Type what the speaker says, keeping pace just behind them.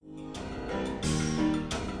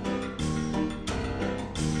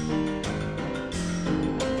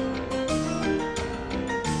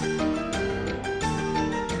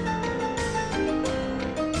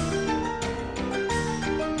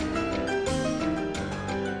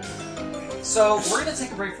So we're going to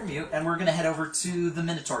take a break from you, and we're going to head over to the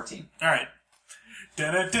Minotaur team. All right.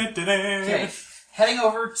 Okay. Heading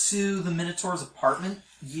over to the Minotaur's apartment,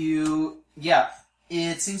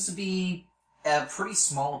 it seems to be a pretty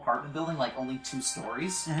small apartment building, like only 2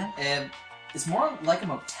 stories. And it's more like a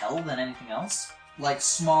motel than anything else. Like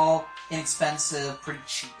small, inexpensive, pretty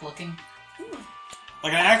cheap looking.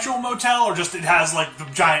 Like an actual motel, or just it has like the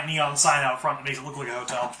giant neon sign out front that makes it look like a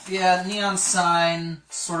hotel? Yeah, neon sign,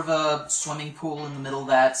 sort of a swimming pool in the middle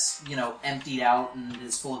that's, emptied out and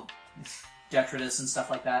is full of detritus and stuff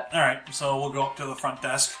like that. Alright, so we'll go up to the front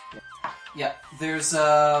desk. Yeah, there's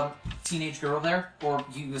a teenage girl there, or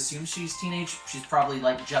you assume she's teenage. She's probably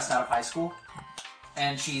like just out of high school.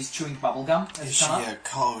 And she's chewing bubblegum as Is you she come up. a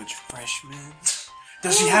college freshman?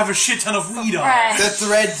 Does she have a shit ton of weed on? Fresh. The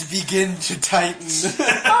threads begin to tighten.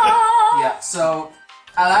 Yeah, so,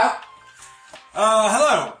 hello?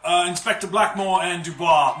 Hello, Inspector Blackmore and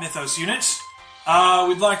Dubois, Mythos Unit.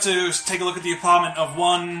 We'd like to take a look at the apartment of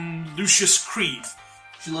one Lucius Creed.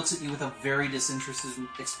 She looks at you with a very disinterested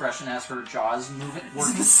expression as her jaws move it. Is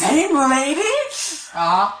it the same lady?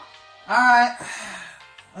 Alright.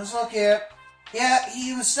 Let's look here. Yeah,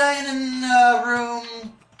 he was staying in room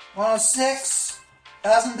 106.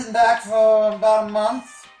 Hasn't been back for about a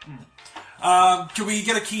month. Can we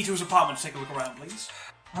get a key to his apartment to take a look around, please?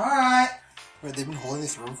 Alright. Wait, they've been holding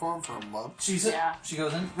this room for him for a month? She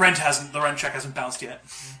goes in. The rent check hasn't bounced yet.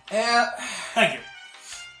 Yeah. Thank you.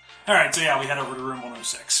 Alright, so we head over to room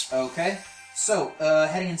 106. Okay. So,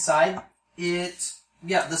 heading inside, the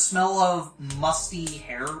smell of musty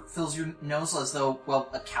hair fills your nose as though,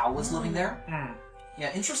 a cow was living there. Yeah,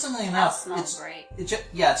 interestingly enough, smells great.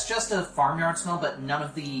 It's just a farmyard smell, but none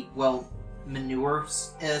of the, manure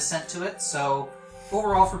is sent to it. So,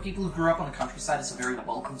 overall, for people who grew up on the countryside, it's a very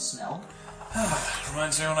welcome smell.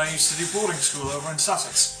 Reminds me when I used to do boarding school over in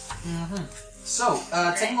Sussex. So,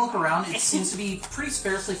 taking a look around, it seems to be pretty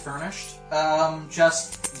sparsely furnished.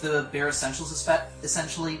 Just the bare essentials,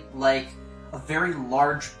 essentially, like a very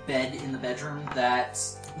large bed in the bedroom that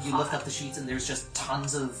you lift up the sheets and there's just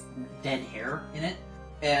tons of dead hair in it.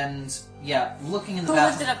 And, looking in the Who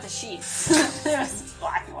bathroom... lifted up the sheets? There's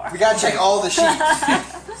Blackmore. We gotta check all the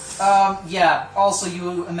sheets. Also,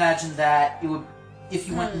 you imagine that it would... If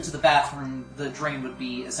you went into the bathroom, the drain would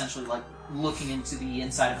be essentially like looking into the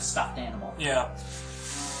inside of a stuffed animal. Yeah.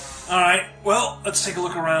 Alright, well, let's take a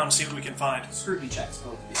look around and see what we can find. Scrutiny checks,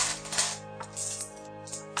 both of you.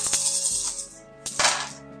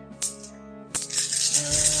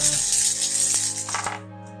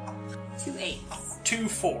 2 8s. 2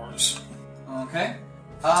 4s. Okay.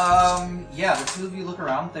 The 2 of you look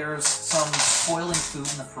around. There's some spoiling food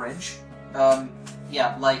in the fridge. And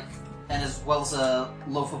as well as a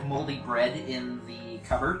loaf of moldy bread in the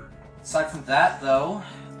cupboard. Aside from that, though,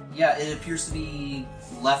 it appears to be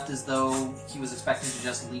left as though he was expecting to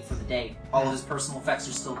just leave for the day. All of his personal effects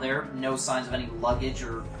are still there. No signs of any luggage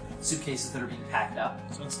or suitcases that are being packed up.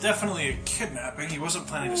 So it's definitely a kidnapping. He wasn't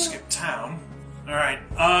planning to skip town. Alright,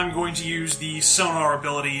 I'm going to use the sonar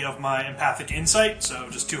ability of my empathic insight, so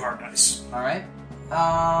just 2 hard dice. Alright.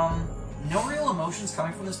 No real emotions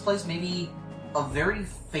coming from this place. Maybe a very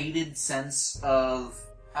faded sense of,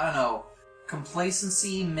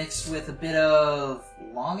 complacency mixed with a bit of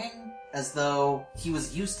longing, as though he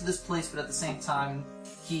was used to this place, but at the same time,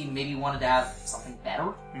 he maybe wanted to have something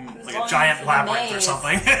better. Like a giant labyrinth or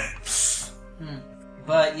something.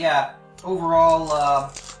 But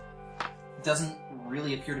overall, doesn't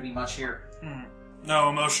really appear to be much here. No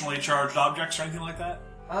emotionally charged objects or anything like that?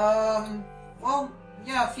 A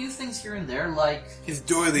few things here and there, like... His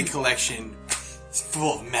doily collection is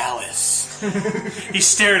full of malice. He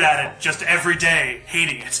stared at it just every day,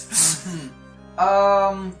 hating it.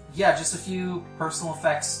 Just a few personal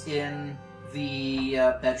effects in the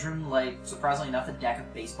bedroom, like, surprisingly enough, a deck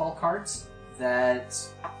of baseball cards that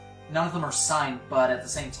none of them are signed, but at the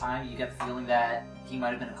same time, you get the feeling that he might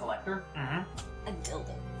have been a collector. A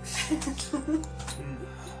dildo.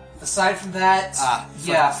 Aside from that,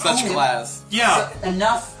 Such class. Yeah. So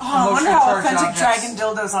enough Oh, I wonder emotionally how charged authentic objects. dragon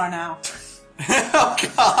dildos are now. Oh,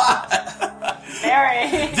 God!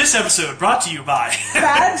 Very. This episode brought to you by...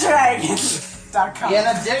 BadDragon.com. In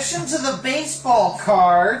addition to the baseball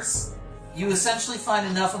cards, you essentially find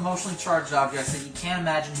enough emotionally charged objects that you can't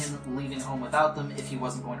imagine him leaving home without them if he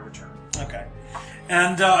wasn't going to return. Okay.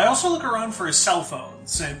 And I also look around for his cell phone,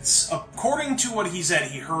 since according to what he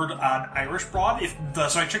said, he heard an Irish broad.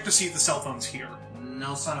 So I checked to see if the cell phone's here.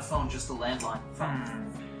 No sign of phone, just a landline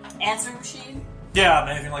phone. Answering machine? Yeah,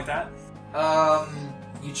 anything like that?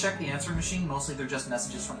 You check the answering machine, mostly they're just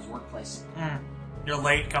messages from his workplace. You're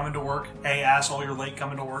late coming to work. Hey, asshole, you're late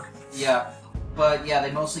coming to work. Yeah, but yeah,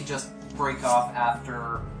 they mostly just break off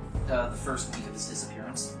after the first week of his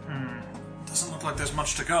disappearance. Doesn't look like there's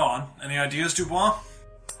much to go on. Any ideas, Dubois?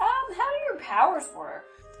 How do your powers work?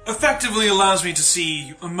 Effectively allows me to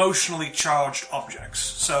see emotionally charged objects.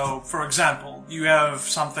 So, for example, you have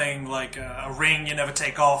something like a ring you never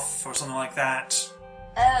take off, or something like that.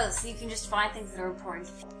 Oh, so you can just find things that are important.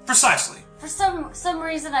 Precisely. For some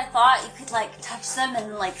reason, I thought you could like touch them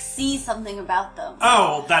and like see something about them.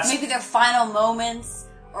 Oh, that's Maybe their final moments,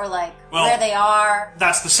 or like Well- where they are.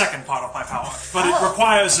 that's the second part of my power. But it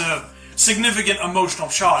requires a significant emotional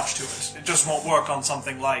charge to it. It just won't work on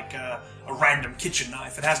something like a random kitchen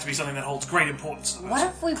knife. It has to be something that holds great importance to the What person.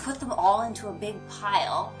 if we put them all into a big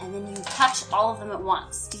pile and then you touch all of them at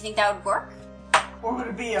once? Do you think that would work? Or would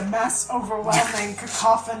it be a mess, overwhelming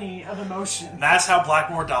cacophony of emotion? That's how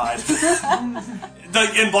Blackmore died.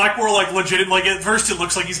 In Blackmore, like, legit, like, at first it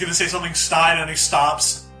looks like he's gonna say something snide, and he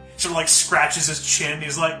stops, sort of, like, scratches his chin.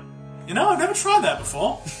 He's like, I've never tried that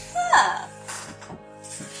before. Yeah.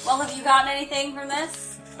 Well, have you gotten anything from this?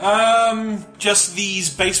 Just these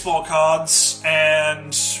baseball cards,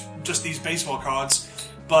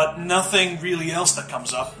 but nothing really else that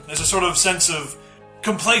comes up. There's a sort of sense of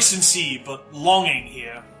complacency, but longing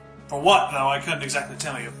here. For what, though, I couldn't exactly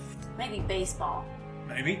tell you. Maybe baseball.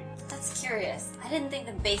 Maybe. That's curious. I didn't think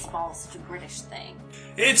that baseball was such a British thing.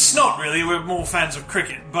 It's not really, we're more fans of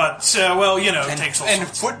cricket, but, it takes all And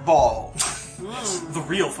sorts. football. The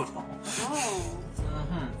real football. Oh.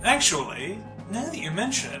 Actually, now that you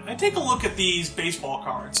mention it, I take a look at these baseball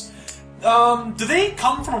cards. Do they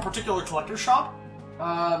come from a particular collector's shop?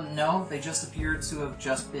 No, they just appear to have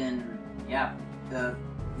just been,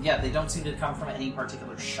 they don't seem to come from any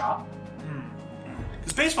particular shop.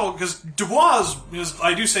 Because Dubois,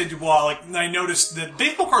 I do say Dubois, like, I noticed that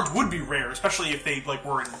baseball cards would be rare, especially if they, like,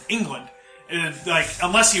 were in England.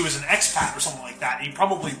 Unless he was an expat or something like that, he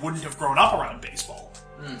probably wouldn't have grown up around baseball.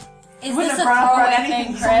 Is Wouldn't this have a grown up throwaway anything.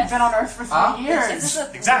 thing, He's only Chris? been on Earth for 3 years. Is this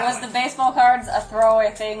Exactly. Was the baseball cards a throwaway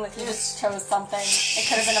thing? Like you just chose something? It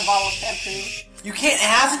could have been a bottle of shampoo. You can't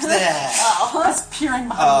ask that. Oh, Just peering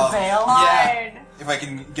behind the veil. hard. If I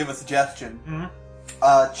can give a suggestion,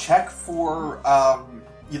 check for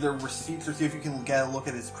either receipts or see if you can get a look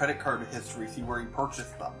at his credit card history, see where he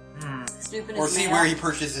purchased them. Snooping Or his see mail. where he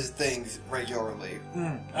purchases things regularly.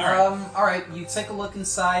 Alright, you take a look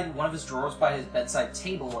inside one of his drawers by his bedside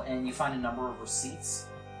table, and you find a number of receipts.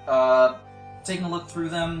 Taking a look through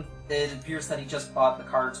them, it appears that he just bought the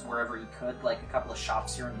cards wherever he could, like a couple of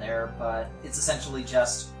shops here and there, but it's essentially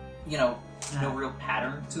just, no real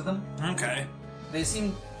pattern to them. Okay.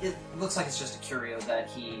 It looks like it's just a curio that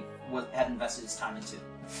he had invested his time into.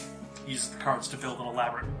 Uses the cards to build an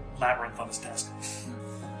elaborate labyrinth on his desk.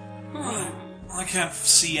 I can't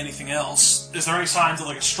see anything else. Is there any signs of,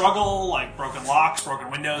 like, a struggle, like broken locks, broken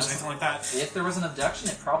windows, anything like that? If there was an abduction,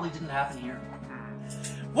 it probably didn't happen here.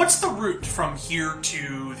 What's the route from here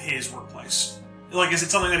to his workplace? Like, is it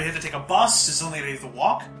something that he had to take a bus? Is it something that he had to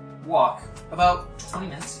walk? Walk. About 20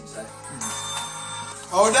 minutes, you said.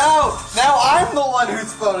 Oh no! Now I'm the one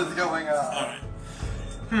whose phone is going off.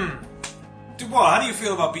 Alright. Dubois, how do you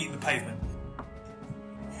feel about beating the pavement?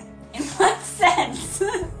 In what sense?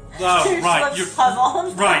 Oh, right. Looks You're,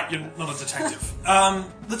 puzzled. right, you're not a detective.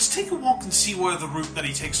 Let's take a walk and see where the route that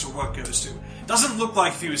he takes to work goes to. Doesn't look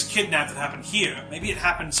like if he was kidnapped it happened here. Maybe it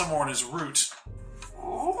happened somewhere on his route.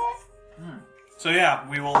 So yeah,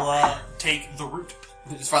 we will take the route.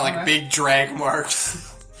 You just find, like, big drag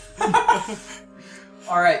marks.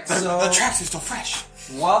 Alright, The so tracks are still fresh.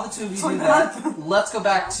 while the two of you do that, let's go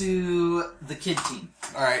back to the kid team.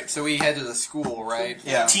 Alright, so we head to the school, right?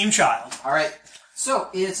 Yeah. Team Child. Alright, so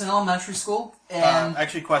it's an elementary school, and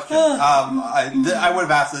Actually, question. I would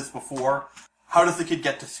have asked this before. How does the kid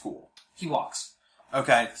get to school? he walks.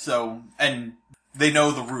 Okay, so, and they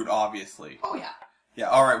know the route, obviously. Oh yeah. Yeah,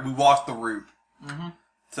 alright, we walked the route.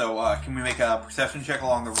 So, can we make a perception check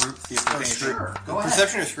along the route, see if there's anything? Sure, go ahead.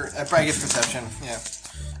 Perception or screen? I probably guess perception, yeah.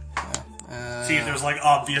 See if there's, like,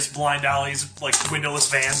 obvious blind alleys, like windowless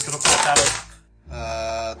vans could have put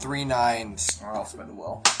that 3 9s. Or I'll spend a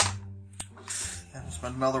will. Yeah, I'll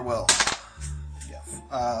spend another will. Yeah,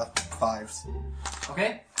 5s.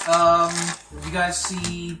 Okay. You guys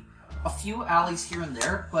see a few alleys here and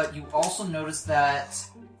there, but you also notice that,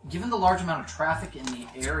 given the large amount of traffic in the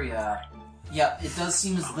area, it does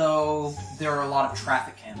seem as though there are a lot of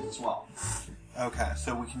traffic cams as well. Okay,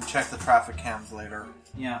 so we can check the traffic cams later.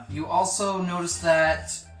 Yeah. You also notice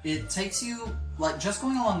that it takes you, like, just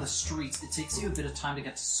going along the streets, it takes you a bit of time to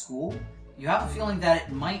get to school. You have a feeling that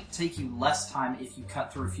it might take you less time if you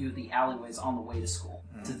cut through a few of the alleyways on the way to school,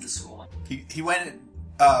 to the schooling. He went,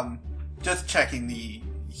 just checking the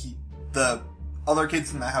other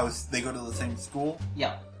kids in the house, they go to the same school?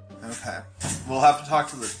 Yeah. Okay. We'll have to talk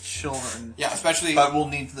to the children. Yeah, especially. But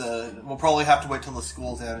we'll probably have to wait till the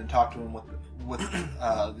school's out and talk to them with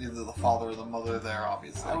either the father or the mother there,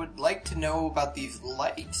 obviously. I would like to know about these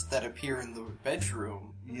lights that appear in the bedroom.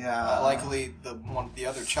 Yeah. Likely the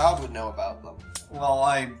other child would know about them. Well,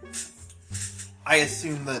 I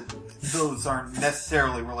assume that those aren't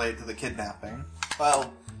necessarily related to the kidnapping.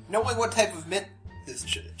 Well, knowing what type of myth this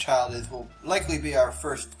child is will likely be our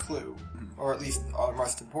first clue. Or at least our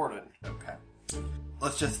most important. Okay.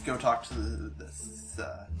 Let's just go talk to this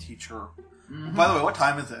teacher. By the way, what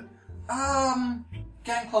time is it?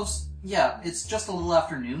 Getting close. Yeah, it's just a little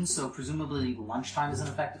after noon, so presumably lunchtime is in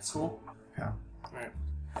effect at school. Yeah. Right.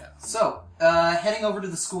 So, heading over to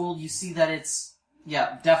the school, you see that it's,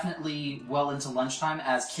 definitely well into lunchtime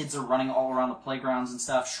as kids are running all around the playgrounds and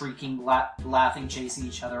stuff, shrieking, laughing, chasing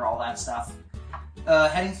each other, all that stuff.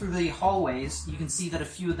 Heading through the hallways, you can see that a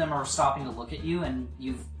few of them are stopping to look at you, and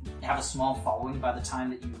you have a small following by the time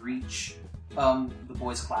that you reach the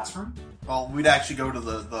boys' classroom. Well, we'd actually go to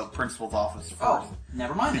the principal's office first. Oh,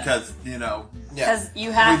 never mind then. Because, Because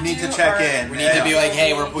you have we need to check or- in. We need to be like,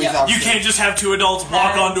 hey, we're police officers. You can't just have two adults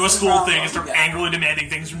walk That's onto a school the thing and start problem. angrily demanding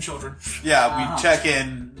things from children. Yeah, we check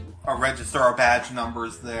in, register our badge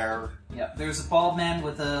numbers there. Yeah, there's a bald man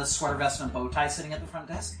with a sweater vest and a bow tie sitting at the front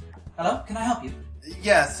desk. Hello, can I help you?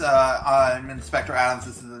 Yes, I'm Inspector Adams.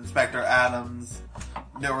 This is Inspector Adams.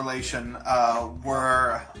 No relation.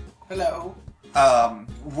 Hello.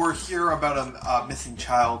 We're here about a missing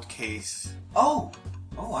child case. Oh,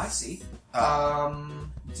 I see.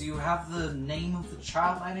 Do you have the name of the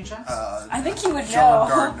child by any chance? I think you would John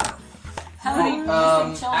know. Gardner. How many missing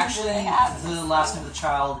children do Actually, they have? the last name of the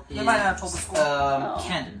child is might not have told the school.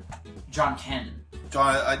 Camden. John Camden.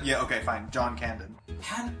 John. Yeah. Okay. Fine. John Camden.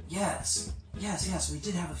 Yes. We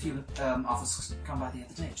did have a few officers come by the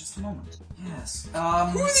other day. Just a moment. Yes. Who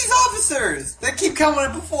are these officers that keep coming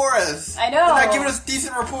in before us? I know. They're not giving us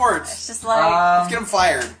decent reports. It's just like, Let's get them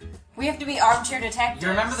fired. we have to be armchair detectives. You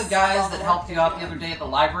remember the guys that helped you out the other day at the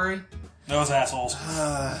library? Those assholes.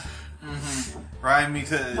 Ryan me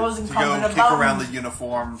to Those go incumbent kick above. around the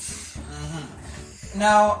uniform.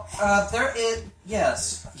 Now, there is...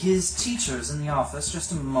 Yes, his teacher's in the office.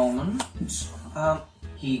 Just a moment.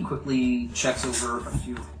 He quickly checks over a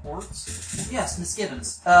few reports. Yes, Miss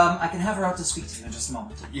Gibbons. I can have her out to speak to you in just a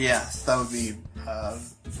moment. Yes, that would be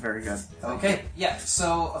very good. Okay, yeah,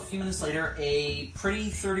 so a few minutes later, a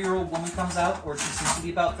pretty 30-year-old woman comes out, or she seems to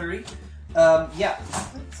be about 30. A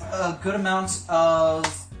good amount of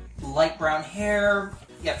light brown hair.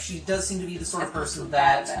 Yep, she does seem to be the sort of person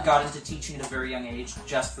that got into teaching at a very young age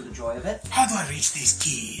just for the joy of it. How do I reach these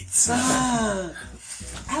kids?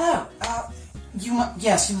 Hello, you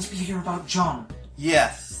must be here about John.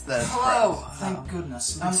 Yes, that's Hello. correct. Thank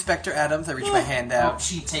goodness. Inspector Adams, I reach my hand Oh, out.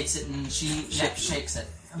 she takes it and she shakes it.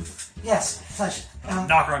 Yes, pleasure.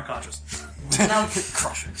 Knock her unconscious. Now,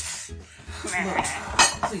 Crush it. look,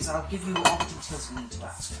 please, I'll give you all the details you need to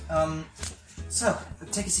ask. So,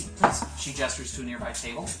 take a seat, please. She gestures to a nearby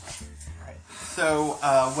table. So,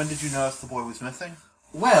 when did you notice the boy was missing?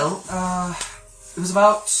 Well, it was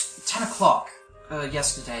about 10 o'clock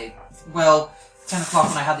yesterday. Well, 10 o'clock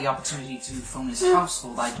when I had the opportunity to phone his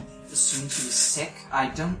household. I assumed he was sick. I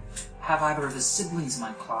don't have either of his siblings in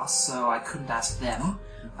my class, so I couldn't ask them.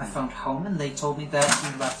 I phoned home and they told me that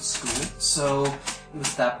he left the school, so it was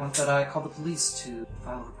at that point that I called the police to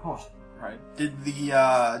file a report. Right. Did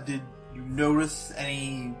you notice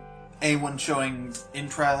anyone showing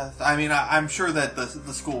interest? I mean, I'm sure that the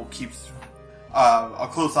school keeps a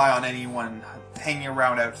close eye on anyone hanging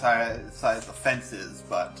around outside the fences,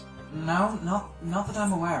 but No, not that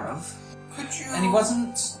I'm aware of. Could you...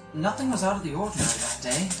 And nothing was out of the ordinary that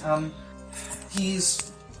day.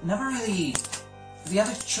 He's never really... The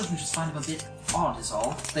other children just find him a bit odd is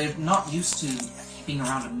all. They're not used to being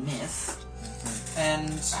around a myth. And...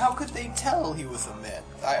 How could they tell he was a myth?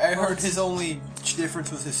 I heard his only difference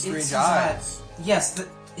was his it's strange his eyes. Yes,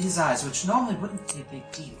 his eyes, which normally wouldn't be a big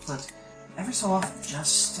deal, but every so often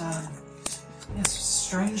just,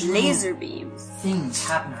 strange little Laser beams. things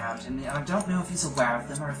happen around him. I don't know if he's aware of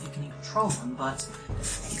them or if he can control them, but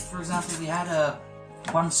for example, we had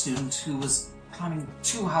one student who was climbing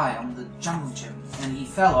too high on the jungle gym, and he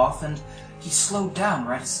fell off, and he slowed down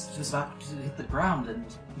right as he was about to hit the ground, and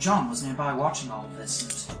John was nearby watching all of this,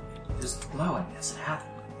 and it was a blow, I guess, it happened.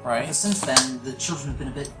 Right. But since then, the children have been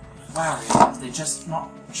a bit wary. They're just not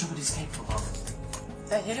sure what he's capable of.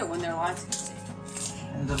 They hit it when they're alive.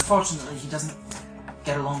 And unfortunately, he doesn't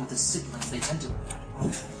get along with his siblings. They tend to...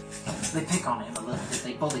 They pick on him a little bit.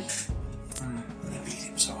 They bully him. They beat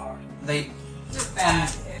him so hard.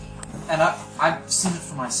 And I've seen it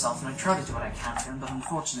for myself, and I try to do what I can for him, but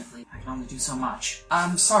unfortunately, I can only do so much.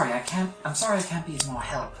 I'm sorry I can't be of more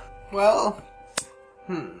help. Well,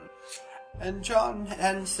 And John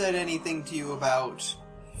hadn't said anything to you about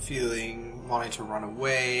wanting to run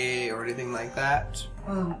away or anything like that?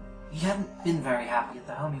 Well, he hadn't been very happy at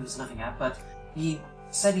the home he was living at, but he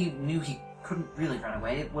said he knew he couldn't really run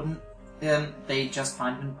away. It wouldn't. They just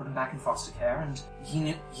find him and put him back in foster care, and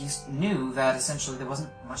he knew that essentially there wasn't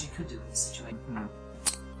much he could do in this situation.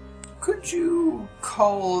 Could you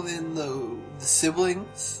call in the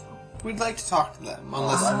siblings? We'd like to talk to them,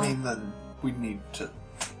 unless... I mean, then we'd need to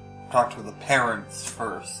talk to the parents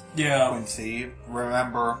first. Yeah. Quincy,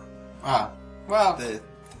 remember... well, the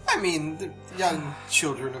young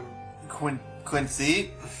children of...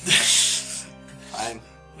 Quincy? Fine.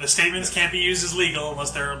 The statements can't be used as legal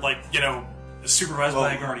unless they're, supervised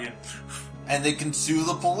by a guardian. And they can sue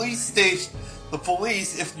the police station. The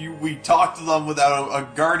police, if we talk to them without a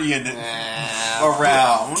guardian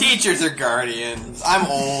around. Teachers are guardians. I'm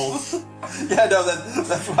old. Yeah, no,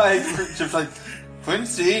 that's why Chip's like,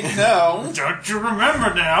 Quincy, no. Don't you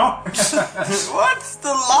remember now? What's the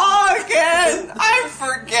law again? I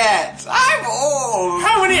forget. I'm old.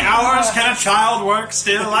 How many hours can a child work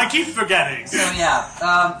still? I keep forgetting. So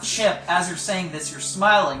yeah, Chip, as you're saying this, you're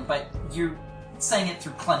smiling, but you're saying it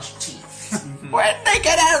through clenched teeth. When they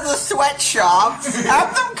get out of the sweatshop,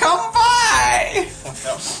 have them come by.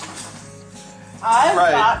 I've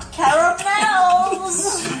Right. got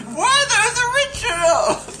caramels! Weather's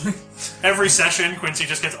original. Every session, Quincy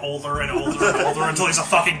just gets older and older and older until he's a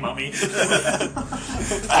fucking mummy.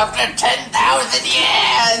 After 10,000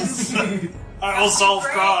 years. I will solve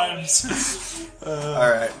crimes.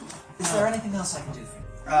 Alright. Is there anything else I can do for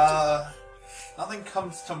you? Nothing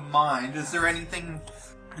comes to mind. Is there anything...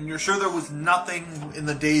 And you're sure there was nothing in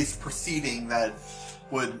the days preceding that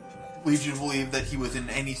would lead you to believe that he was in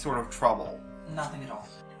any sort of trouble? Nothing at all.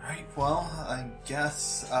 Right, well, I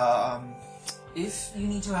guess, If you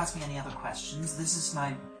need to ask me any other questions, this is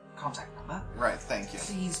my contact number. Right, thank you.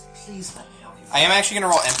 Please let me know if you... I am actually going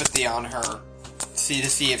to roll empathy on her, to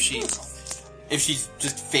see if she's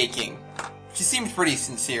just faking. She seems pretty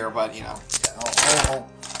sincere, but Yeah, I'll roll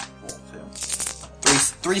too.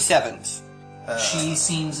 three sevens. She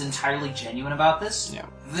seems entirely genuine about this. Yeah.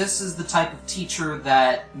 This is the type of teacher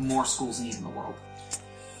that more schools need in the world.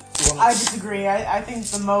 I disagree. I think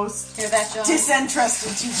the most Hear that, John?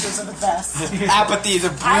 disinterested teachers are the best. Apathy is a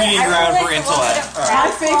breeding ground for intellect.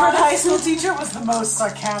 My favorite high school teacher was the most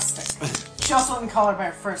sarcastic. She also didn't call her by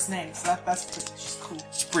her first name, so she's cool.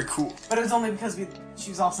 It's pretty cool. But it was only because she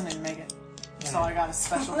was also named Megan. So I got a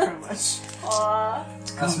special privilege.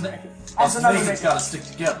 Us another Megan's thing. gotta stick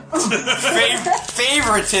together.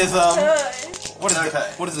 Favoritism. What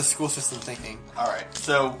Okay. is the school system thinking? Alright,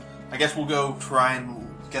 so I guess we'll go try and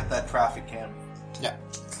get that traffic cam Yeah.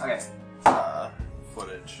 Okay.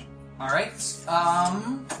 footage. Alright.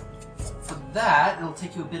 For that, it'll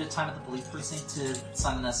take you a bit of time at the police precinct to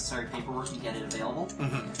sign the necessary paperwork and get it available.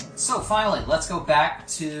 So finally, let's go back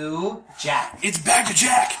to Jack, It's back to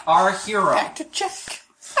Jack. our hero. Back to check.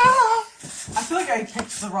 I feel like I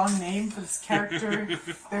picked the wrong name for this character.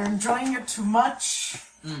 They're enjoying it too much.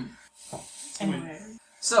 Anyway.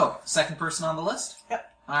 So, second person on the list? Yep.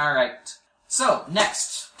 Alright. So,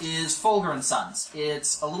 next is Folger & Sons.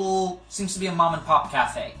 It's seems to be a mom-and-pop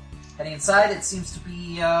cafe. Heading inside, it seems to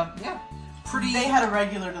be, pretty... They had a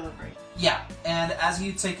regular delivery. Yeah, and as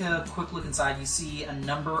you take a quick look inside, you see a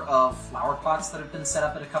number of flower pots that have been set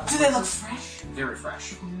up at a couple Do places. they look fresh? Very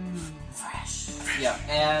fresh. Fresh. Yeah,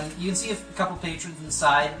 and you can see a couple patrons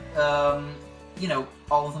inside,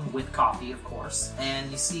 all of them with coffee, of course.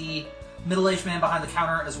 And you see a middle-aged man behind the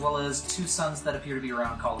counter, as well as two sons that appear to be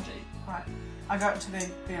around college age. Alright. I got to the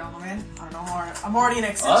older man. I don't know, I'm already an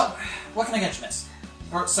exit. What can I get you, miss?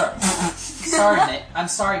 Or, sorry. I'm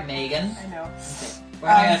sorry, Megan. I know. Okay.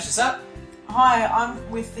 Where can I get you, sir? Hi, I'm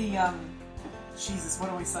with the, Jesus, what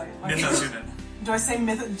do we say? Mythos unit. Do I say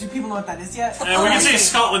myth? Do people know what that is yet? We can say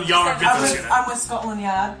Scotland Yard Mythos unit. I'm with Scotland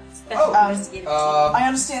Yard. Oh, I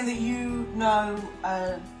understand that you know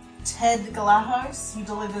Ted Galahos. He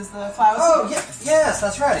delivers the flowers. yes,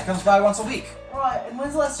 that's right. It comes by once a week. Right, and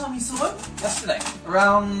when's the last time you saw him? Yesterday.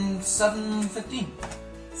 Around 7:15.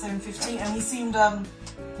 7:15, and he seemed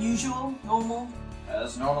usual, normal.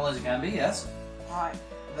 As normal as it can be, yes. Right.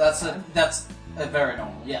 That's a very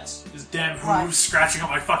normal, yes. His damn hooves Right. scratching up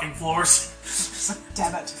my fucking floors. It's like,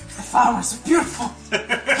 damn it, the flowers are beautiful.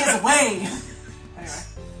 Get away.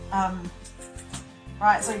 Anyway,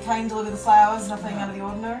 right. So you came deliver the flowers. Nothing out of the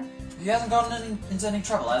ordinary. He hasn't gotten into any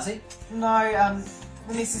trouble, has he? No.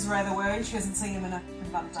 The niece is rather worried. She hasn't seen him in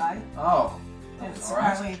about a day. Oh. It's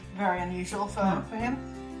Alright. apparently very unusual for him.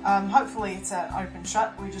 Hopefully it's open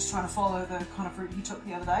shut. We're just trying to follow the kind of route he took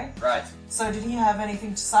the other day. Right. So did he have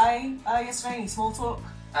anything to say yesterday? Any small talk?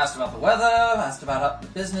 Asked about the weather, asked about the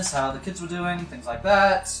business, how the kids were doing, things like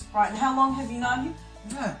that. Right, and how long have you known him?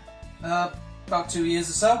 Yeah. About 2 years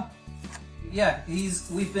or so. Yeah,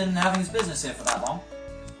 we've been having his business here for that long.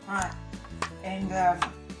 Right. And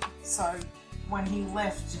so when he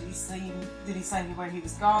left, did he say where he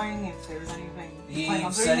was going, if there was anything he planned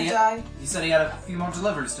on doing that day? He said he had a few more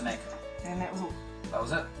deliveries to make. And that was all. That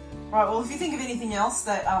was it. Right, well, if you think of anything else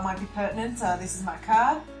that might be pertinent, this is my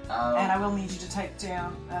card. And I will need you to take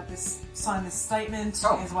down sign this statement,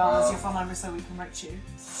 as well as your phone number so we can reach you.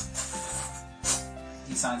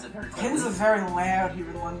 He signs it very quickly. Pens are very loud here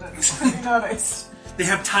in London. Have you noticed? They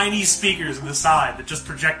have tiny speakers on the side that just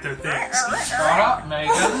project their things. Shut up,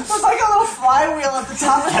 Megan. There's like a little flywheel at the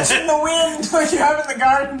top catching the wind like you have in the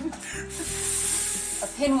garden. A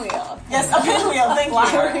pinwheel. Yes, a pinwheel, thank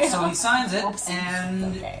you. So he signs it,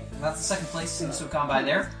 and Okay. that's the second place. Seems to have gone by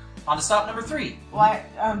there. On to stop number 3. Well,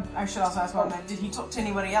 I should also ask one thing. Did he talk to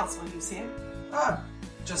anybody else while he was here?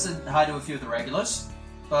 Just said hi to a few of the regulars,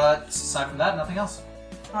 but aside from that, nothing else.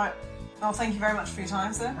 Right. Well, thank you very much for your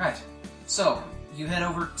time, sir. Right. So you head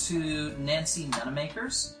over to Nancy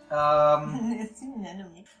Nunamaker's. That's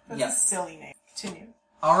Yeah. a silly name. Continue.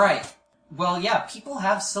 All right. Well, yeah, people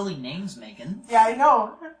have silly names, Megan. Yeah, I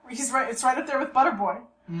know. He's right. It's right up there with Butterboy.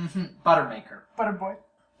 Buttermaker. Butterboy.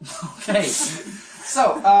 Okay.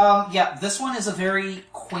 So, yeah, this one is a very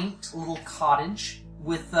quaint little cottage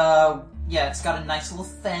with, it's got a nice little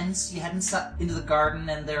fence. You head into the garden,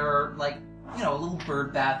 and there are, like, a little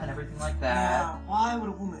bird bath and everything like that. Now, why would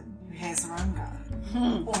a woman who has her own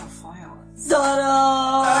garden order flowers?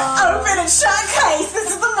 Open and shut case. This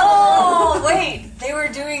is the Oh, wait. They were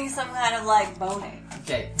doing some kind of like boning.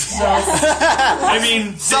 Okay, so I mean,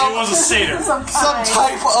 it was a satyr. Some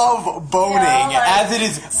type of boning, Yeah, as it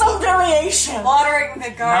is some variation. Watering the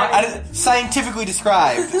garden. scientifically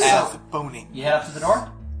described as boning. you head up to the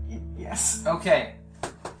door? Yes. Okay.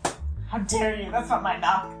 How dare you? That's not my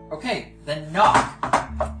knock. Okay, then knock.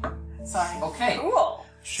 Sorry. Okay. Cool.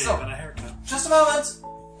 Shave So- and a haircut. Just a moment.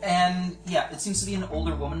 And yeah, it seems to be an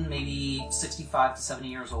older woman, maybe 65 to 70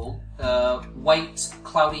 years old. White,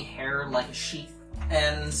 cloudy hair like a sheath.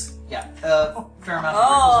 And yeah, a fair amount of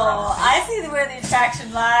wrinkles around Oh, her I see where the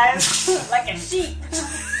attraction lies. Like a sheep.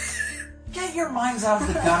 face. Get your minds out of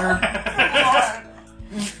the gutter.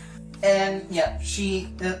 And yeah, she.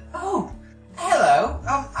 Oh, hello.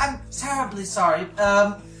 I'm terribly sorry.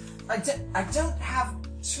 I don't have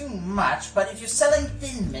too much, but if you're selling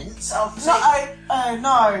Thin Mints, I'll take.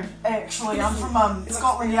 No, actually, I'm from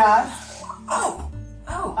Scotland Yard. Oh.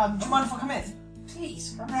 Do you mind if I come in?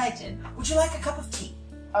 Please, come right in. Would you like a cup of tea?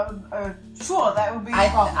 Sure, that would be no I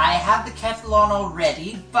problem. have the kettle on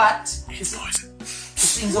already, but it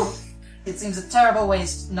seems a terrible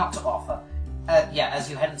waste not to offer. As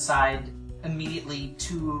you head inside, immediately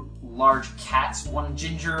 2 large cats, one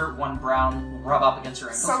ginger, one brown, rub up against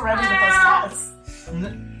your ankles. So ready with those cats.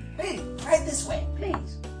 Hey, right this way,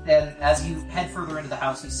 please. And as you head further into the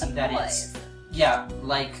house, you see that it's,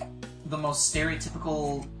 like the most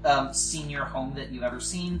stereotypical senior home that you've ever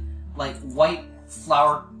seen. Like white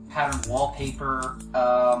flower patterned wallpaper,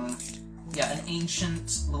 an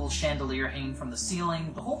ancient little chandelier hanging from the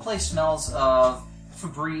ceiling. The whole place smells of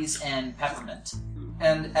Febreze and peppermint.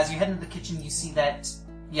 And as you head into the kitchen, you see that,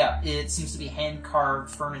 it seems to be hand-carved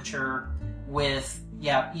furniture with,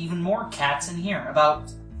 even more cats in here.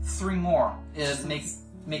 About 3 more,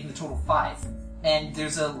 making the total 5. And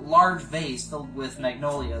there's a large vase filled with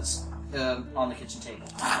magnolias on the kitchen table.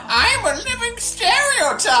 I'm a living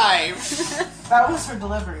stereotype! That was for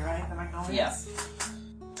delivery, right? The magnolias? Yes.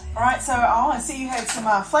 Alright, so I see you had some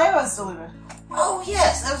flowers delivered. Oh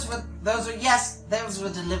yes, those were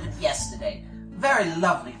delivered yesterday. Very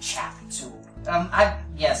lovely chap too.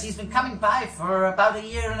 He's been coming by for about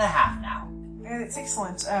 1.5 years now. It's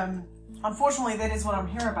excellent. Unfortunately, that is what I'm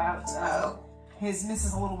here about. His missus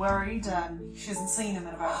is a little worried. She hasn't seen him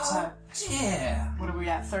in about, Dear. what are we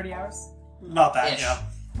at, 30 hours? Not that, Ish. yeah.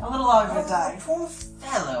 A little over a day. Poor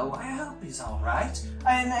fellow. I hope he's all right.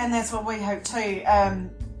 And that's what we hope too.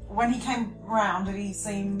 When he came round, did he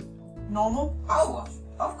seem normal? Oh,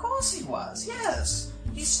 of course he was. Yes.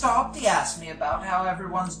 he stopped, he asked me about how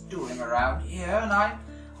everyone's doing around here, and I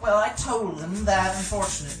told him that,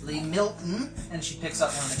 unfortunately, Milton, and she picks up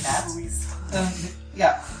one of the cats,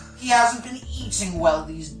 he hasn't been eating well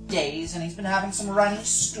these days, and he's been having some runny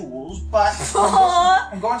stools, but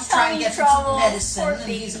I'm going to try and get him some medicine,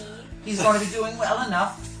 and he's going to be doing well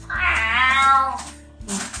enough.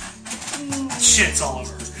 Shit's all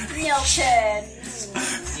over. Milton.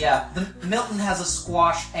 Yeah, Milton has a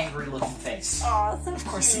squash, angry-looking face. Oh, so Of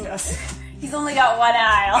course he does. He's only got one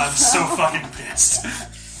eye. I'm so fucking pissed.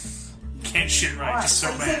 Can't shit right, Alright, just so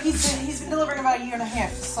so mad. he's been delivering about a year and a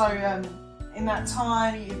half. So in that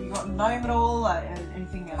time, have you got to know him at all?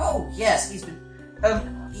 Anything else? Oh, yes, he's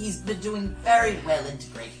been doing very well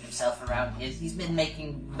integrating himself around here. He's been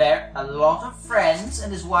making a lot of friends,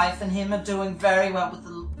 and his wife and him are doing very well with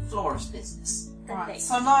the florist business. Right.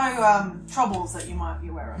 So no troubles that you might be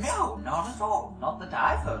aware of? No, not at all. Not that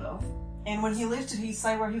I've heard of. And when he left, did he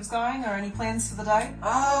say where he was going, or any plans for the day?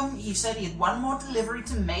 He said he had one more delivery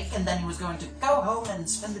to make, and then he was going to go home and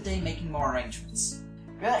spend the day making more arrangements.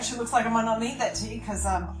 It actually looks like I might not need that tea, because,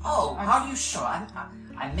 how do you show?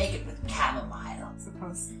 I make it with chamomile. I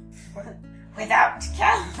suppose. Without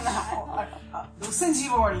chamomile. Well, since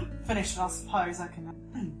you've already finished it, I suppose I can...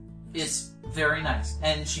 It's very nice.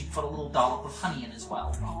 And she put a little dollop of honey in as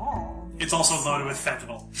well. Oh. It's also loaded with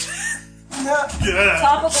fentanyl. No. Yeah.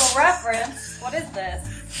 Topical reference. What is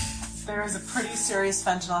this? There is a pretty serious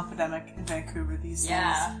fentanyl epidemic in Vancouver these days.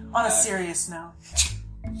 Yeah. On a serious note.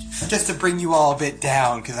 Just to bring you all a bit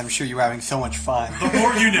down, because I'm sure you're having so much fun. The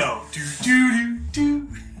more you know. Do, do, do, do.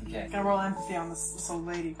 Okay. Gotta roll empathy on this old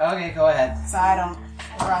lady. Okay, go ahead. So I don't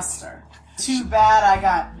trust her. Too bad I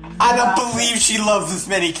got... I don't nothing. believe she loves this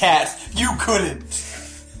many cats. You couldn't.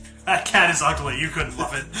 That cat is ugly. You couldn't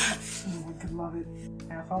love it. We could love it.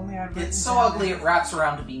 Yeah, if only I'd It's so ugly it wraps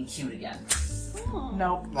around to being cute again.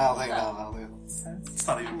 Nope. That'll do. It's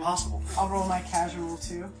not even possible. I'll roll my casual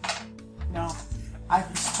too. No.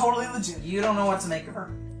 It's totally legit. You don't know what to make of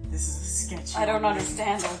her. This is a sketchy. I don't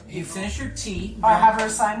understand her. You finish your tea. I have her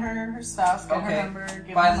sign her stuff, get Okay. her number,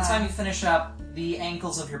 give By her the mine. time you finish up, the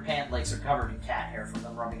ankles of your pant legs are covered in cat hair from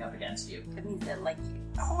them rubbing up against you. It means that, like,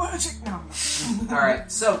 Allergic? No.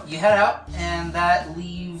 Alright, so you head out, and that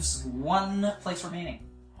leaves one place remaining.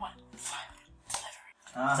 One final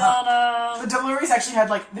delivery. Uh-huh. The deliveries actually had,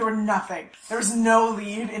 there were nothing. There was no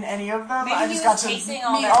lead in any of them. Maybe I he just was got to chasing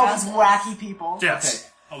all meet their all these houses. wacky people. Yes. Okay.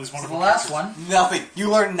 All these So wonderful the last characters. one, Nothing. You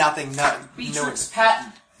learned nothing. Nothing. Beatrix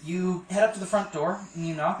Patton. You head up to the front door, and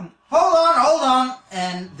you knock, and hold on!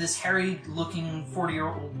 And this harried-looking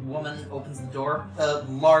 40-year-old woman opens the door. A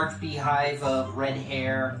large beehive of red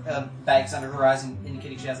hair, bags under her eyes,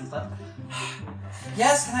 indicating she hasn't slept.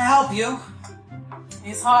 Yes, can I help you?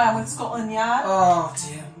 Yes, hi, I'm with Scotland Yard. Oh,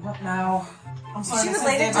 dear, what now? I'm sorry. She this is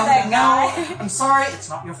related David. to that guy. No, I'm sorry, it's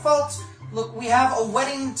not your fault. Look, we have a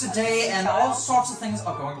wedding today, and all sorts of things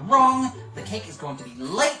are going wrong. The cake is going to be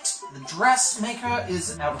late. The dressmaker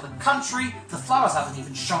is out of the country. The flowers haven't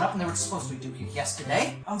even shown up, and they were supposed to be due here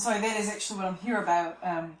yesterday. I'm sorry, that is actually what I'm here about.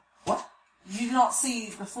 What? You did not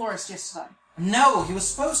see the florist yesterday. No, he was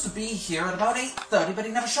supposed to be here at about 8:30, but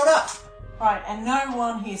he never showed up. Right, and no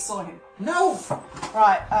one here saw him. No.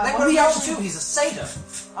 Right, They what were he able actually... to. He's a satyr.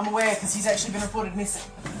 I'm aware, because he's actually been reported missing.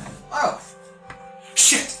 Oh.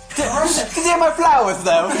 Shit. Because they're my flowers,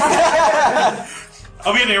 though.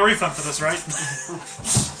 I'll be getting a refund for this, right?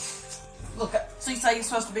 Look, So you say you're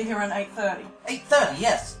supposed to be here around 8:30? 8:30,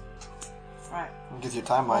 yes. Right, Gives you a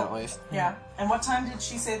timeline at least. yeah. And what time did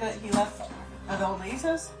she say that he left the old lady's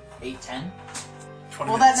house? 8:10. 20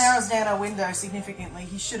 Well, that minutes. narrows down our window significantly.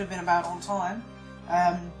 He should have been about on time.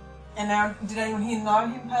 And now, did anyone here know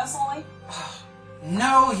him personally?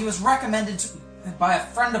 No, he was recommended by a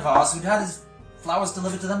friend of ours who'd had his flowers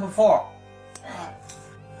delivered to them before.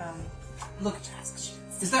 Look,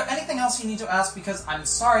 is there anything else you need to ask? Because I'm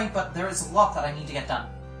sorry, but there is a lot that I need to get done.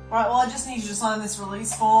 Right, well, I just need you to sign this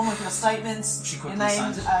release form with your statements, She your quickly name,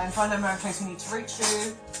 signs it. and phone number in case we need to reach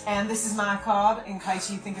you. And this is my card in case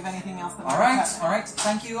you think of anything else that might be happening. Alright.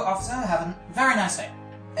 Thank you, officer. Have a very nice day.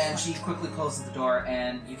 And she quickly closes the door,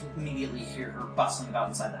 and you can immediately hear her bustling about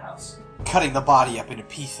inside the house. Cutting the body up into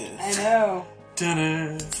pieces. I know.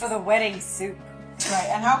 Dun-dun. It's for the wedding soup. Right,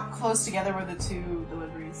 and how close together were the two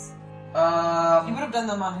deliveries? He would have done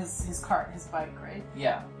them on his cart, his bike, right?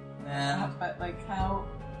 Yeah. And But,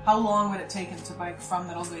 how long would it take him to bike from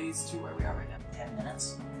the old ladies to where we are right now? 10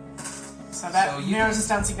 minutes. So that So you- narrows us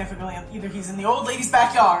down significantly. Either he's in the old lady's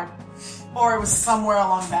backyard, or it was somewhere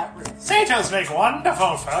along that route. Potatoes make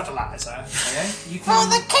wonderful fertilizer. Okay? You can...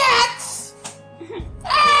 the cats!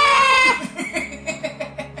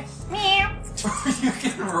 you can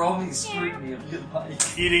Roll me scrutiny of goodbye.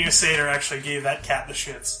 Eating a satyr actually gave that cat the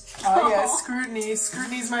shits. Oh yes, scrutiny.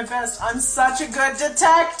 Scrutiny's my best. I'm such a good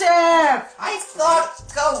detective! I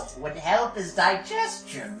thought goat would help his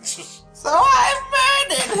digestion. So I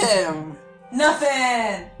murdered him.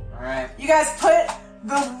 Nothing! Alright. You guys put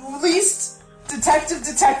the least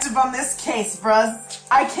detective on this case, bruh.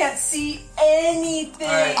 I can't see anything.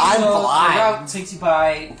 Alright, I'm so blind. The route takes you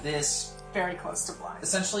by this. Very close to blind.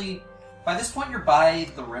 Essentially, by this point, you're by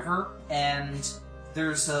the river, and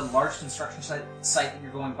there's a large construction site that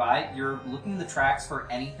you're going by. You're looking at the tracks for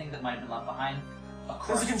anything that might have been left behind.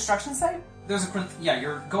 There's a construction site?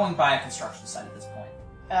 You're going by a construction site at this point.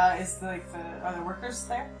 Are the workers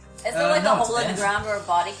there? Is there like no, a it's hole in the abandoned. ground where a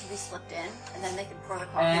body can be slipped in, and then they can pour the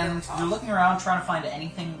coffee over And top? you're looking around trying to find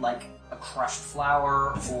anything like a crushed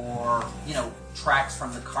flower or, tracks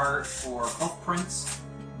from the cart or hoof prints,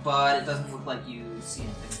 but it doesn't look like you see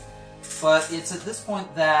anything. But it's at this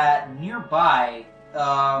point that nearby,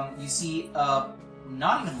 you see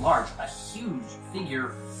not even large, a huge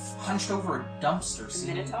figure hunched over a dumpster. The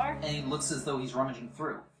Minotaur? And he looks as though he's rummaging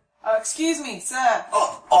through. Excuse me, sir.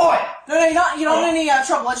 Oh, oi! No, you don't have any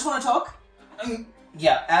trouble. I just want to talk.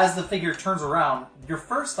 Yeah, as the figure turns around, your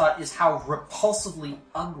first thought is how repulsively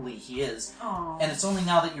ugly he is. Aww. And it's only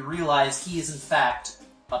now that you realize he is in fact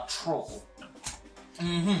a troll.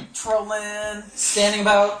 Trolling. Standing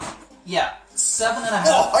about, 7.5.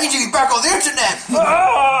 Oh, I need to be back on the internet!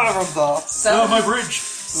 Ah, Seven, my bridge!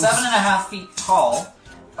 7.5 feet tall.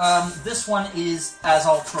 This one is, as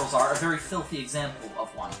all trolls are, a very filthy example of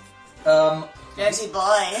one. Dirty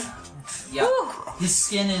boy. Yeah. His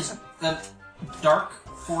skin is dark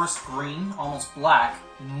forest green, almost black,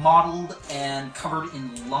 mottled and covered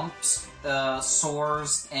in lumps,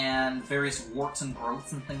 sores, and various warts and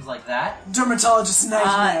growths and things like that. Dermatologist's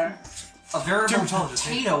nightmare. A veritable Dermatologist.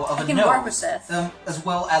 potato of I a can nose, work with this. as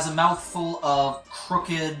well as a mouthful of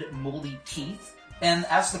crooked, moldy teeth. And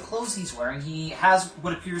as for the clothes he's wearing, he has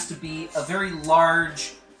what appears to be a very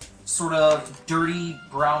large, sort of dirty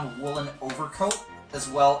brown woolen overcoat, as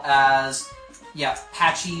well as,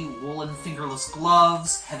 patchy woolen fingerless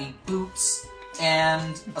gloves, heavy boots,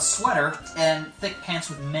 and a sweater, and thick pants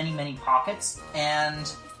with many, many pockets. And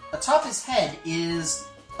atop his head is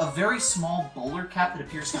a very small bowler cap that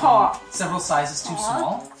appears to be several sizes too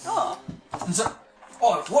small. Oh. And so,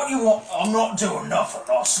 what do you want? I'm not doing nothing,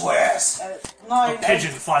 I swear. No, A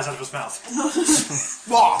pigeon flies out of his mouth.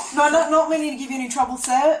 not meaning to give you any trouble,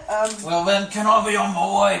 sir. Well then, can I be on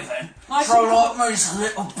my way then? I Troll can- like me's a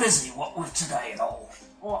little busy, what with today and all.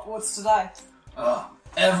 What's today?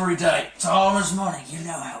 Every day, time is money, you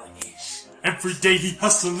know how it is. Every day he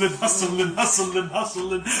hustling.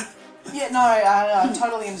 Yeah, no, I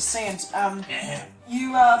totally understand.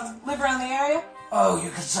 You live around the area, Oh, you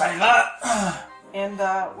could say that. and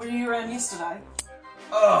were you around yesterday?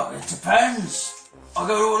 Oh, it depends. I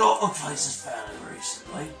go to a lot of places fairly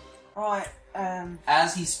recently. Right.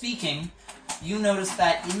 As he's speaking, you notice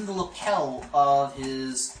that in the lapel of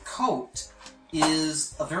his coat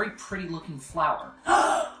is a very pretty looking flower.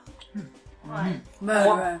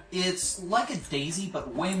 Murderer. It's like a daisy,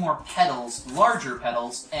 but way more petals, larger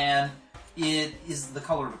petals, and it is the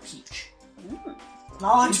color of a peach.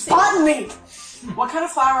 Knowledge botany. What kind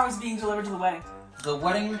of flower was being delivered to the wedding? The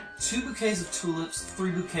wedding, 2 bouquets of tulips,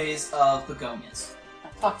 3 bouquets of begonias. The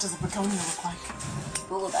fuck does a begonia look like?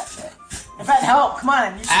 Google that shit. If that help, come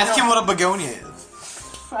on. You should Ask know. him what a begonia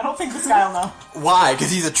is. I don't think this guy will know. Why?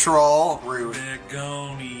 Because he's a troll? Rude.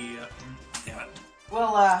 Begonia. Damn it.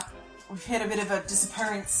 Well, we've had a bit of a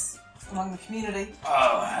disappearance among the community.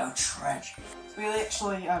 Oh, how tragic. Really,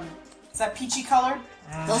 actually, is that peachy colored?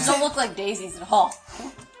 Those don't look like daisies at all.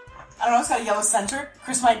 I don't know, it's got a yellow center.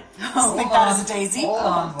 Chris might think Hold that on. is a daisy. Hold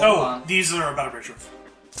on. Oh, these are about a picture.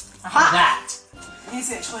 Aha! That. He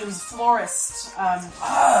actually was a florist,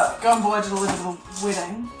 going boy to deliver the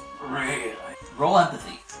wedding. Really? Roll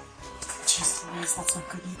empathy. Jeez Louise, that's not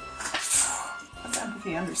good. What's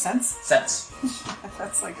empathy under sense? Sense.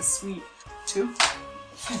 That's like a sweet 2.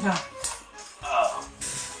 No. Oh.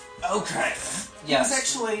 Okay. It was Yes.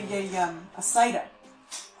 actually a cider.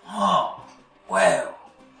 Oh. Well.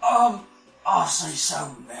 I see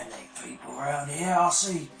so many people around here. I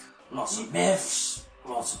see lots of myths,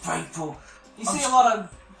 lots of people. You see a lot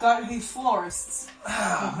of these florists.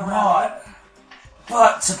 Right.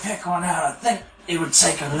 But to pick one out, I think it would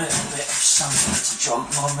take a little bit of something to jog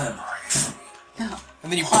my memory.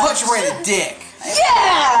 And then you punch him right in the dick.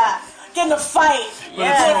 Yeah! Get in a fight!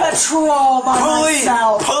 Yeah! With a troll by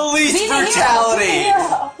myself! Police brutality!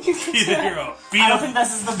 Be the hero. I don't think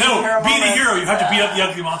this is the No, hero be the moment. hero. You have to beat up the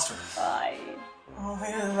ugly monster. Fine. Oh,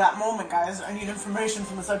 at that moment, guys, I need information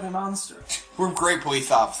from this ugly monster. We're great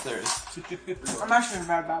police officers. I'm actually a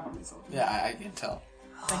very bad police officer. Yeah, I can tell.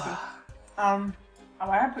 Thank you.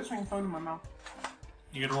 Why did I put something phone in my mouth?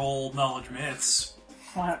 You could roll knowledge myths.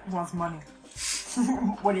 Why he wants money?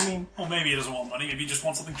 What do you mean? Well, maybe he doesn't want money. Maybe he just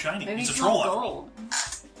wants something shiny. Maybe He's a it's troll not after all. gold.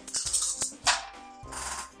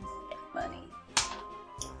 Money.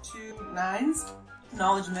 2 9s.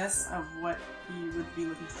 Knowledge miss of what he would be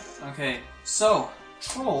looking for. Okay, so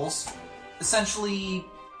trolls, essentially,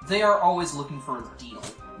 they are always looking for a deal,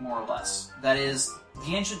 more or less. That is,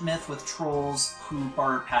 the ancient myth with trolls who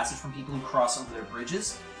barter passage from people who cross over their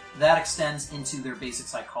bridges, that extends into their basic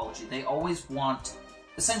psychology. They always want,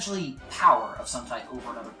 essentially, power of some type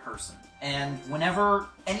over another person. And whenever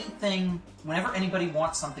anybody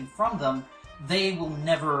wants something from them, they will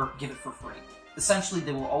never give it for free. Essentially,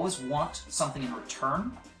 they will always want something in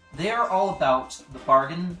return. They are all about the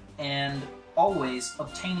bargain and always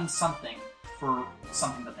obtaining something for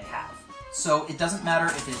something that they have. So it doesn't matter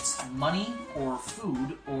if it's money or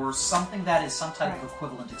food or something that is some type of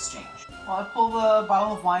equivalent exchange. Well, I pull the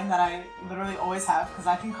bottle of wine that I literally always have because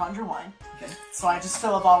I can conjure wine. Okay. So I just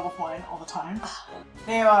fill a bottle of wine all the time.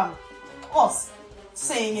 They well,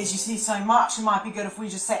 seeing as you see so much, it might be good if we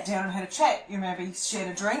just sat down and had a chat. You maybe shared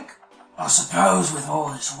a drink. I suppose with all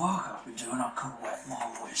this work I've been doing, I could wet my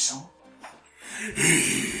whistle.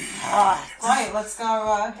 Right, let's go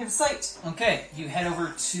have a seat. Okay, you head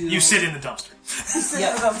over to... You sit in the dumpster. Sit Yeah.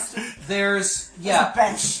 in the dumpster. There's a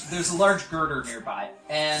bench. There's a large girder nearby,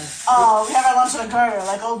 and Oh, we have our lunch on a girder,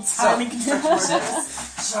 like old timey construction sit. workers.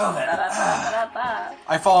 So then, Ba-da-ba-da-ba.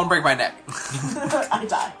 I fall and break my neck. I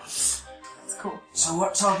die. It's cool. so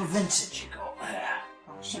what type of vintage you got there?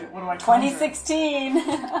 Oh shit, what do I conjure? 2016.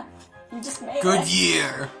 You just made Good it.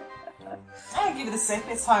 year. I'll give it a sip,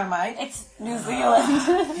 it's homemade. It's New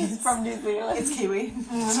Zealand. He's from New Zealand. It's kiwi.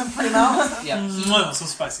 Pretty well. yeah, Mwah, so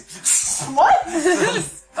spicy. What?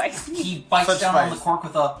 he bites Such down on spice. the cork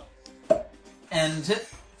with a... and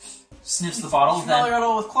sniffs the bottle, Smell then, it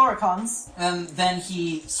all with chloricons. and then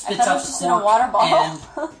he I spits thought it out was the just in a cork water bottle. and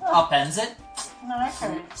upends it. No, that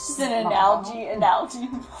hurts. Just an analogy.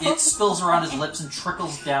 It spills around his lips and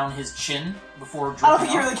trickles down his chin before I don't dripping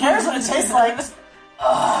think he off. really cares what it tastes like.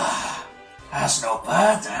 That's not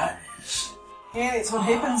bad, that is. Yeah, it's what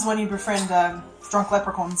happens when you befriend drunk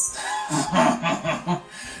leprechauns.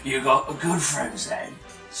 You got good friends then.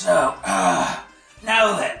 So,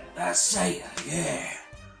 now then, that's Satan, yeah.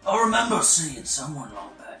 I remember seeing someone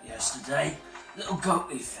like that yesterday. Little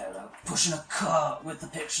goatee fellow pushing a cart with the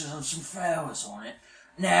pictures of some flowers on it.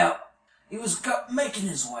 Now, he was making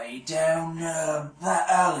his way down that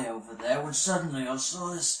alley over there when suddenly I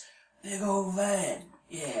saw this big old van.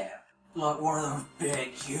 Yeah, like one of those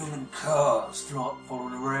big human cars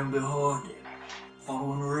following around behind him.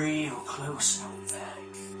 Following real close out there.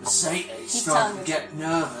 The Satan started to get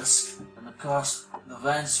nervous, and the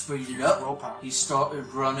van speeded up. He started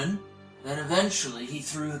running. Then eventually he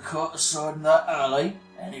threw the cart aside in that alley,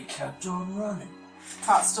 and he kept on running.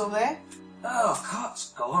 Cart's still there? Oh,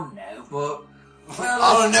 cart's gone now, but... Well,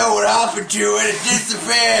 I don't know what happened to it. It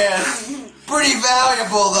disappeared. Pretty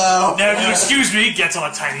valuable, though. Now, excuse me, gets on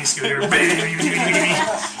a tiny scooter.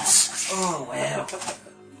 oh, well.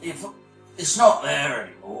 If it's not there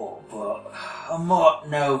anymore, but I might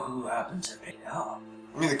know who happened to pick it up.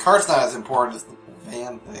 I mean, the cart's not as important as the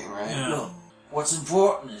van thing, right? Yeah. Look, what's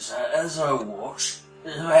important is that as I watch,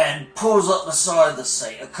 the van pulls up the side of the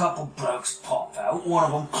seat, a couple blokes pop out, one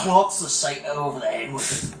of them clocks the seat over the head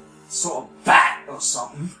with a sort of bat or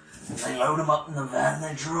something, and they load him up in the van and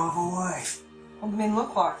they drive away. What do the men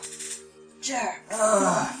look like? Jack,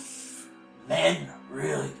 men,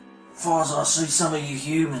 really. As far as I see some of you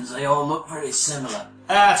humans, they all look pretty similar.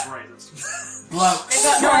 That's racist. Blokes.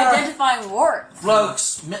 Got no identifying warts.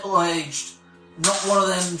 Blokes, middle-aged, not one of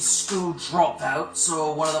them school dropouts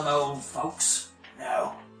or one of them old folks.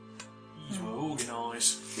 No.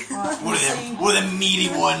 Organise. One of them meaty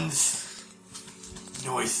ones.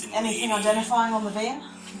 Nice and Anything meaty. identifying on the van?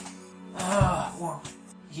 Well,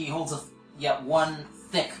 He holds one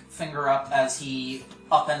thick finger up as he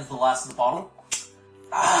upends the last of the bottle.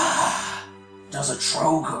 does a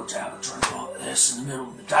troll go down a drink like this in the middle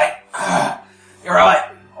of the day? You're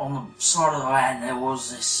right. On the side of the van there was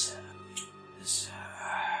this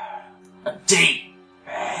a D.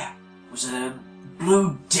 It was a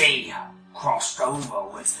blue D crossed over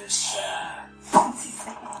with this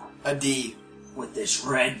A D. with this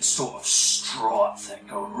red sort of stripe thing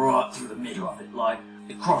going right through the middle of it, like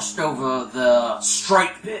it crossed over the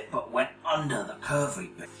straight bit but went under the curvy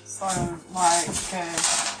bit. So, like,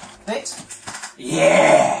 bit?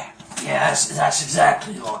 Yeah! Yes, that's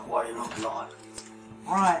exactly like what it looked like.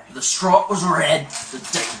 Right, The stripe was red, the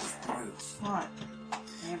dick was blue. right.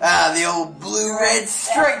 Ah, the old blue-red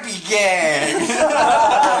stripey gang!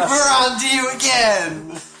 We're on to you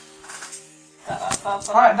again!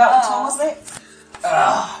 Alright, about what time was that?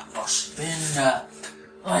 Must have been,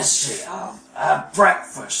 let's see, I had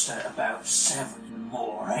breakfast at about 7 in the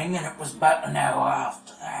morning, and it was about an hour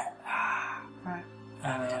after that. Right.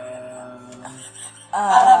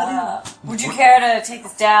 Would you care to take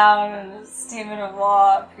us down in a statement of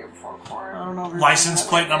law here before court? I don't know. if you're License right.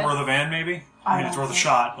 plate number of the van, maybe? I mean, it's don't worth a think-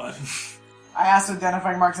 shot, but... I asked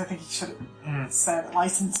identifying marks. I think he should have said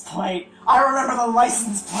license plate. I remember the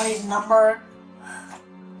license plate number.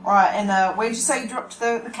 Right, and where did you say you dropped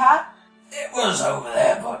the cat? It was over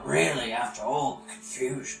there, but really, after all the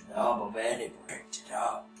confusion, the hubble bandit picked it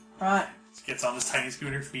up. Right. Gets on this tiny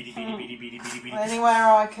scooter. Beady, beady, beady, beady, beady, beady. Anywhere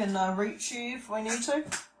I can reach you if we need to?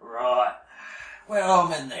 Right. Well,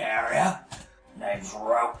 I'm in the area. Name's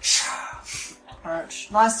Roach. Roach.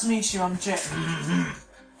 Nice to meet you, I'm Jet.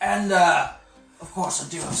 And, of course, I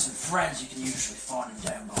do have some friends you can usually find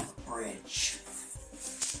them down by the bridge.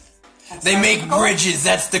 They make bridges,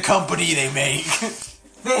 that's the company they make.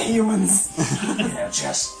 They're humans. You know,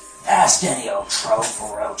 just ask any old troll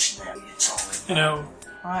for Roach and they'll get told. You know,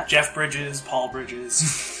 Right. Jeff Bridges, Paul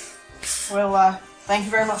Bridges. Well, thank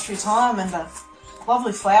you very much for your time and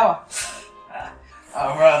lovely flower.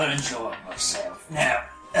 I rather enjoy myself. Now,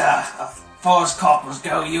 as far as coppers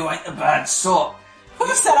go, you ain't the bad sort. Who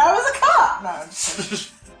said I was a cop? No, I'm just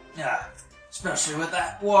kidding. Yeah, especially with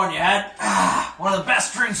that one you had. One of the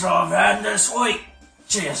best drinks I've had this week.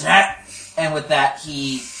 Cheers, Nat. And with that,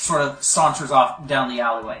 he sort of saunters off down the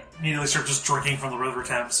alleyway. Immediately start just drinking from the River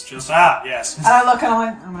Thames. Just, yes. And I look and I'm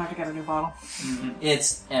like, I'm gonna have to get a new bottle.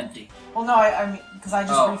 It's empty. Well, no, I mean, because I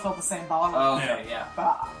just Oh. refilled the same bottle. Okay, yeah.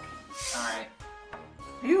 Fuck. Alright.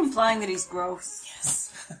 Are you implying that he's gross?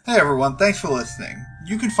 Hey everyone, thanks for listening.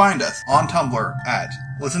 You can find us on Tumblr at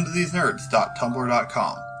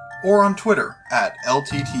listentothesenerds.tumblr.com or on Twitter at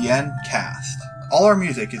LTTNcast. All our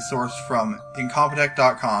music is sourced from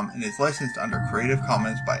Incompetech.com and is licensed under Creative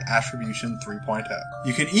Commons by Attribution 3.0.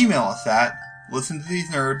 You can email us at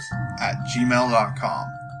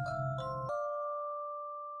listentothesenerds@gmail.com.